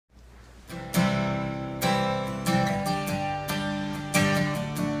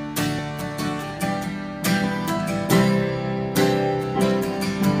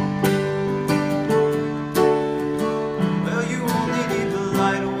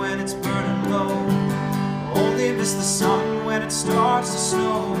miss the sun when it starts to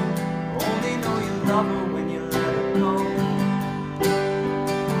snow. Only know you love her when you let her go.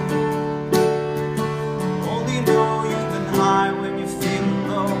 Only know you've been high when you're feeling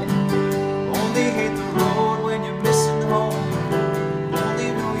low. Only hate the road when you're missing home. Only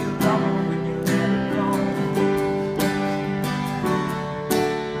know you love her when you let her go.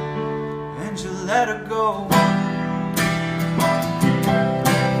 And you let her go.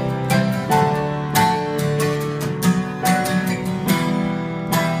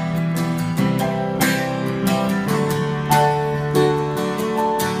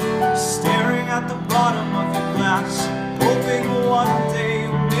 Hoping one day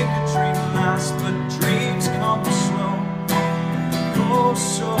you'll make a dream last, but dreams come slow, go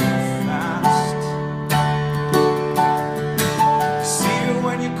so fast. See you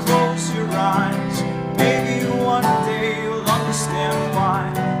when you close your eyes. Maybe one day you'll understand why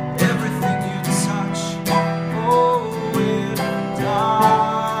everything you touch, oh, it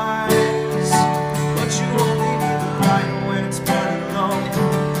dies. But you only need the light when it's burning low.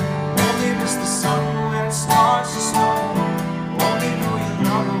 Only miss the sun when it starts to snow. Only know you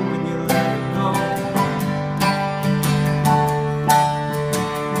love her when you let her go.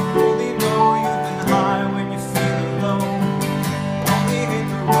 Only know you've been high when you're feeling low. Only hate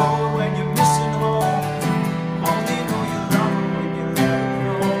the road when you're missing home. Only know you love her when you let her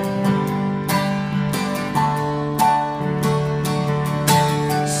go.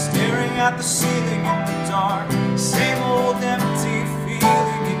 Staring at the ceiling in the dark, same old empty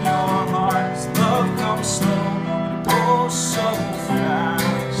feeling in your heart. Love comes slow and goes so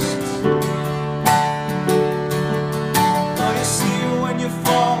fast. But you see her when you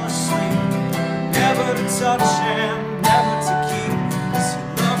fall asleep, never to touch and never to keep, 'cause you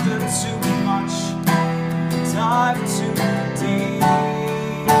loved her too much, dive too deep.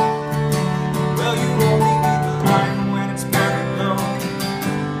 Well, you only need the light when it's burning low.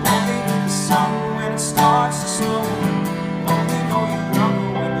 Only need the sun when it starts to snow. Only know you love her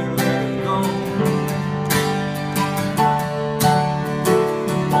when you let it go.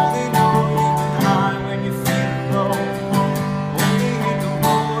 Only know you've been high when you're feeling low. Only hate the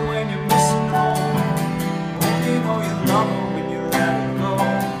road when you're missing home. Only know you love her when you let it go.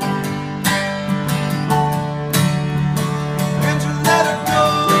 And you let her go.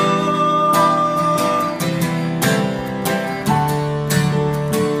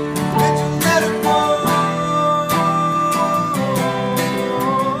 And you let her go.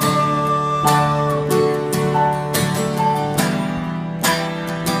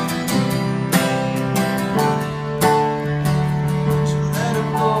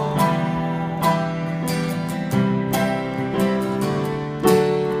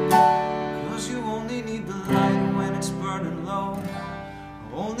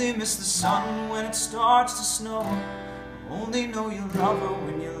 Only miss the sun when it starts to snow. Only know you love her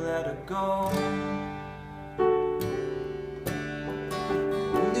when you let her go.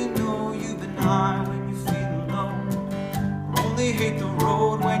 Only know you've been high when you're feeling low. Only hate the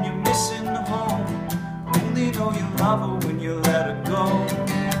road when you're missing home. Only know you love her